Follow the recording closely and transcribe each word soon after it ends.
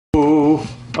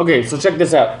Okay, so check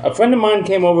this out. A friend of mine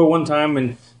came over one time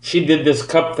and she did this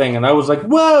cup thing, and I was like,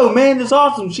 "Whoa, man, that's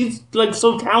awesome! She's like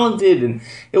so talented, and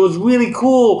it was really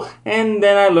cool." And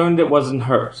then I learned it wasn't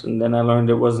hers, and then I learned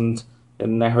it wasn't.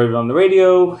 And I heard it on the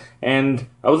radio, and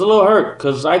I was a little hurt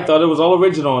because I thought it was all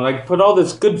original, and I put all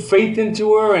this good faith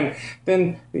into her, and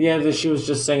then she was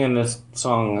just singing this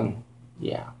song, and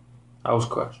I was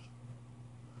crushed.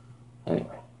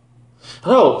 Anyway.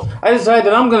 So, I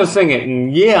decided I'm going to sing it,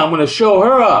 and I'm going to show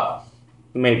her up.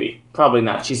 Maybe. Probably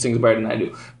not. She sings better than I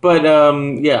do. But,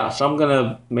 so I'm going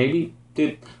to maybe...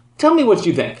 tell me what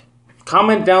you think.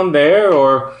 Comment down there,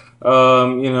 or,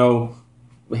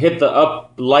 hit the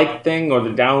up like thing, or the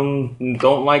down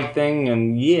don't like thing,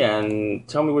 and and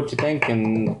tell me what you think,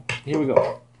 and here we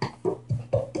go.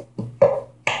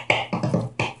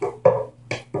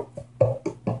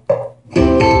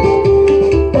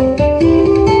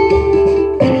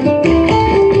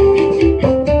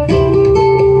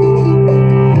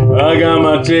 I got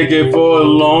my ticket for a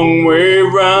long way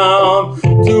round,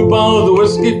 2 bottles of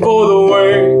whiskey for the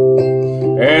way,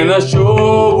 and I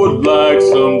sure would like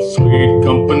some sweet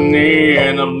company,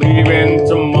 and I'm leaving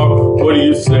tomorrow. What do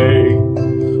you say?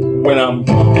 When I'm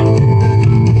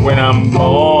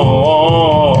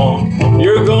gone,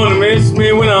 you're gonna miss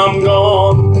me when I'm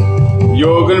gone.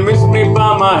 You're gonna miss me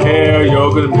by my hair,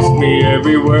 you're gonna miss me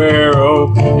everywhere.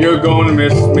 Oh, you're gonna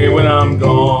miss me when I'm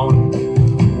gone.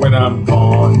 When I'm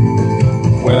gone,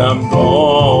 when I'm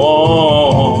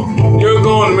gone, you're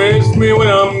gonna miss me when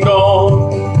I'm gone.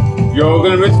 You're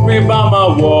gonna miss me by my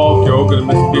walk, you're gonna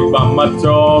miss me by my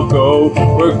talk. Oh,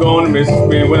 we're gonna miss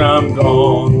me when I'm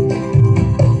gone.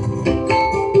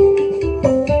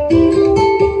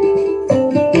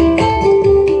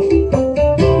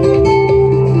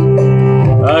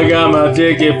 I got my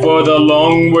ticket for the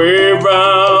long way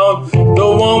round, the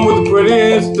one with the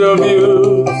prettiest of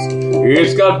views.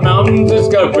 It's got mountains, it's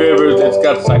got rivers, it's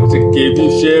got sights that give you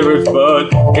shivers,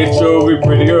 but it sure be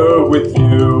prettier with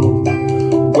you.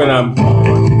 When I'm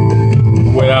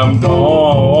gone, when I'm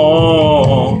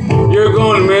gone, you're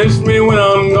gonna miss me when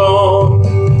I'm gone.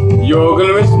 You're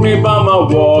gonna miss me by my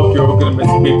walk, you're gonna miss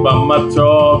me by my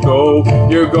talk. Oh,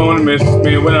 you're gonna miss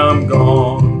me when I'm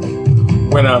gone.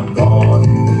 When I'm gone,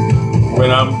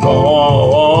 when I'm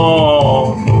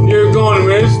gone, you're gonna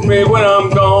miss me when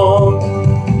I'm gone.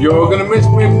 You're gonna miss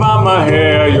me by my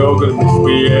hair, you're gonna miss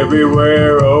me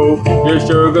everywhere. Oh, you're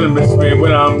sure gonna miss me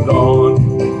when I'm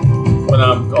gone. When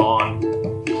I'm gone,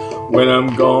 when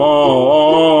I'm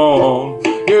gone,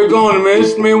 you're gonna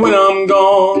miss me when I'm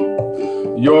gone.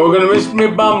 You're gonna miss me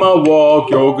by my walk,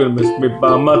 you're gonna miss me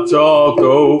by my talk.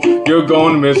 Oh, you're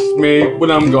gonna miss me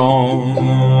when I'm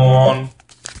gone.